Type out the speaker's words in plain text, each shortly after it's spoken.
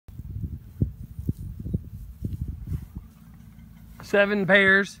7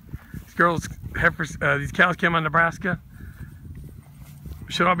 pairs. These heifers, these cows came out of Nebraska.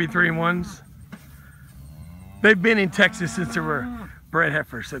 Should all be 3-1s. They've been in Texas since they were bred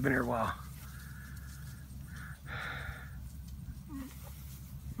heifers. They've been here a while.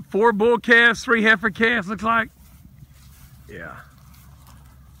 4 bull calves, 3 heifer calves, looks like. Yeah.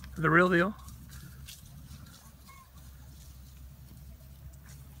 The real deal.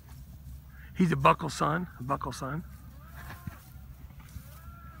 He's a buckle son,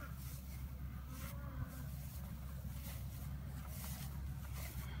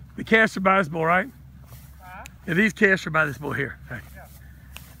 The calves are by this bull, right? Yeah, these calves are by this bull here. Hey. Yeah.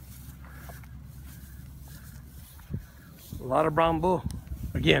 A lot of brown bull.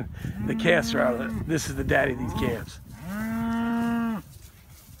 Again, the calves are out of it. This is the daddy of these calves.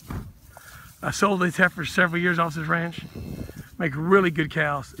 I sold these heifers several years off this ranch. Make really good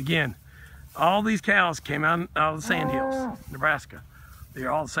cows. Again, all these cows came out of the sand hills, Nebraska.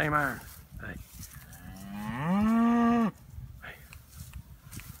 They're all the same iron. Hey.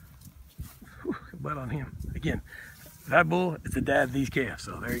 Whew, blood on him. Again, that bull is the dad of these calves,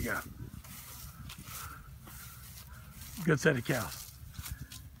 so there you go. Good set of cows.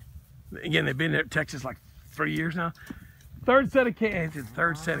 Again, they've been in Texas like 3 years now. Third set of calves,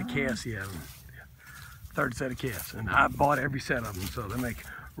 third set of calves, yeah. Third set of calves, and I bought every set of them, so they make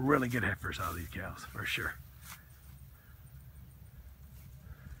really good heifers out of these cows, for sure.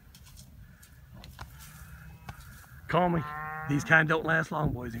 Call me. These kind don't last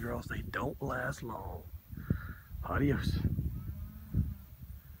long, boys and girls. They don't last long. Adios.